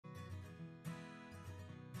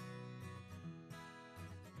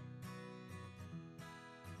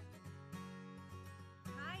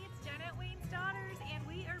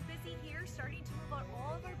are starting to move out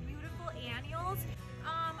all of our beautiful annuals.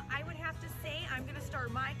 I would have to say I'm gonna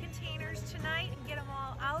start my containers tonight and get them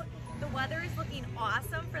all out. The weather is looking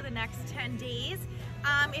awesome for the next 10 days.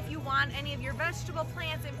 If you want any of your vegetable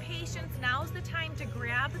plants and patience, now's the time to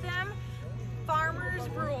grab them. Farmer's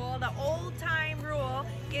rule, the old time rule,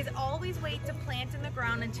 is always wait to plant in the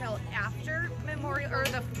ground until after Memorial, or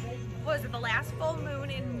the last full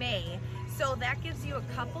moon in May. So that gives you a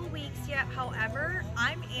couple weeks yet. However,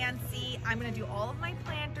 I'm antsy. I'm gonna do all of my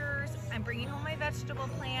planters. I'm bringing home my vegetable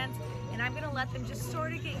plants, and I'm gonna let them just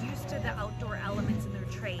sort of get used to the outdoor elements in their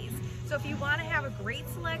trays. So if you wanna have a great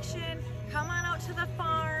selection, come on out to the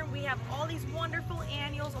farm. We have all these wonderful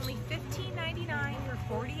annuals, only $15.99 for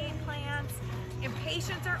 48 plants.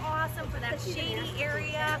 Impatiens are awesome for that shady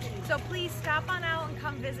area. So please stop on out and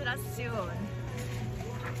come visit us soon.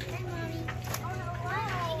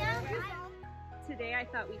 Today I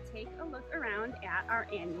thought we'd take a look around at our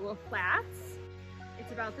annual flats.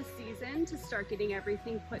 It's about the season to start getting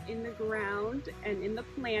everything put in the ground and in the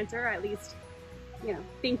planter, at least, you know,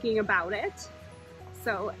 thinking about it.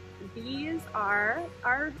 So these are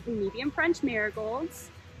our medium French marigolds.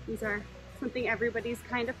 These are something everybody's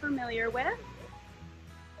kind of familiar with.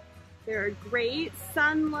 They're a great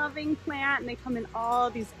sun-loving plant, and they come in all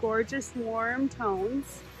these gorgeous warm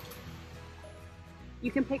tones. You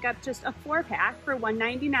can pick up just a 4-pack for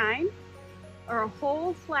 $1.99, or a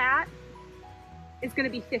whole flat is going to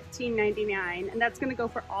be $15.99, and that's going to go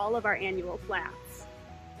for all of our annual flats.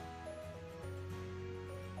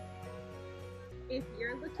 If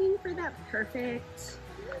you're looking for that perfect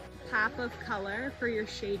pop of color for your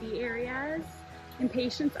shady areas,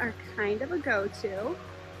 Impatiens are kind of a go-to.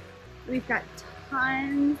 We've got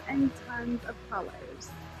tons and tons of colors.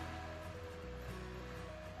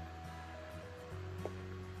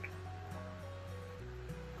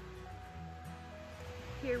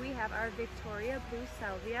 Here we have our Victoria Blue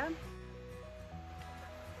Salvia.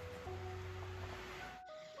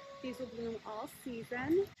 These will bloom all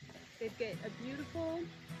season. They get a beautiful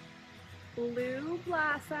blue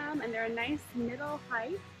blossom, and they're a nice middle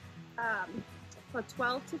height, about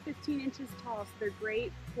 12 to 15 inches tall, so they're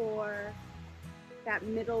great for that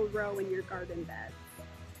middle row in your garden beds.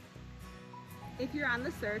 If you're on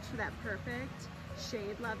the search for that perfect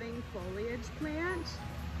shade-loving foliage plant,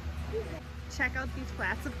 check out these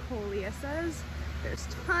flats of Coleuses. There's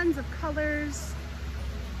tons of colors,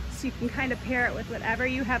 so you can kind of pair it with whatever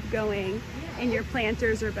you have going in your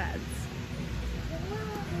planters or beds.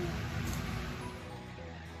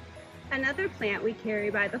 Another plant we carry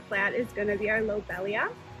by the flat is going to be our Lobelia.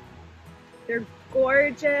 They're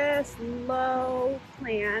gorgeous, low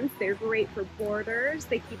plants. They're great for borders.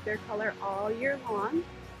 They keep their color all year long.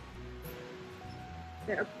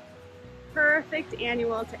 They're a perfect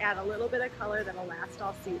annual to add a little bit of color that'll last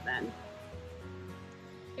all season.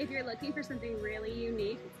 If you're looking for something really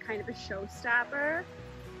unique, it's kind of a showstopper,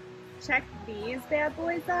 check these bad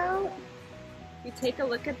boys out. You take a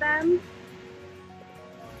look at them.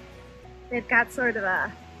 They've got sort of a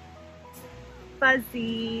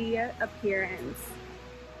fuzzy appearance.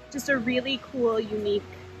 Just a really cool, unique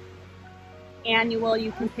annual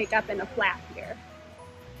you can pick up in a flat here.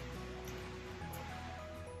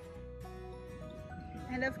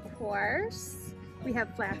 And of course, we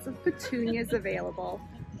have flats of petunias available.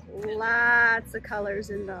 Lots of colors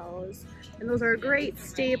in those. And those are a great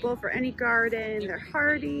staple for any garden. They're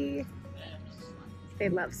hardy. They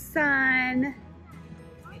love sun.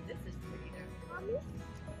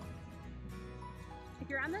 If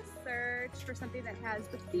you're on the search for something that has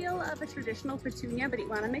the feel of a traditional petunia, but you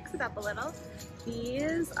want to mix it up a little,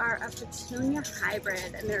 these are a petunia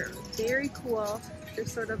hybrid, and they're very cool. They're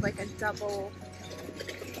sort of like a double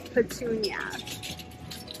petunia.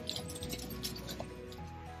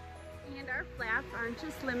 And our flats aren't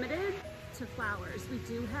just limited to flowers. We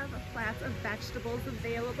do have flats of vegetables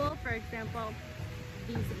available. For example,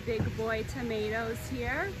 these big boy tomatoes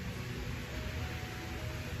here.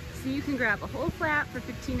 So you can grab a whole flat for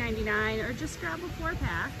 $15.99, or just grab a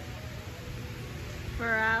 4-pack for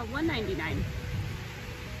 $1.99.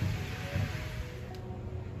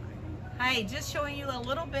 Hi, just showing you a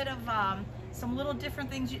little bit of some little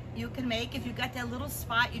different things you can make. If you got that little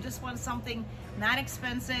spot, you just want something not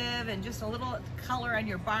expensive and just a little color on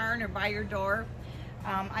your barn or by your door.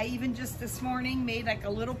 I even just this morning made like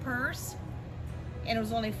a little purse, and it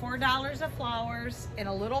was only $4 of flowers and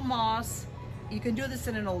a little moss. You can do this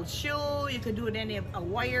in an old shoe, you can do it in a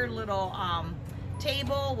wire little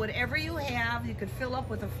table, whatever you have, you could fill up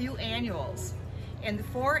with a few annuals. And the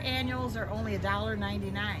 4 annuals are only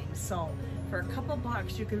 $1.99. So for a couple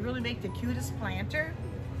bucks, you could really make the cutest planter.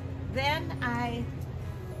 Then I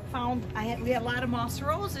found we had a lot of moss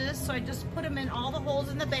roses, so I just put them in all the holes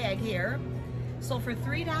in the bag here. So for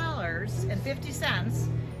 $3.50,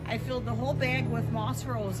 I filled the whole bag with moss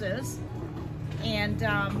roses, and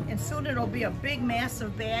soon it'll be a big,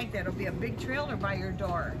 massive bag that'll be a big trailer by your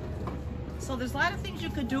door. So there's a lot of things you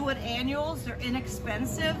could do with annuals. They're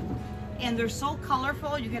inexpensive, and they're so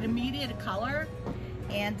colorful. You get immediate color,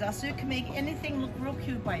 and so you can make anything look real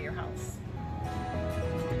cute by your house.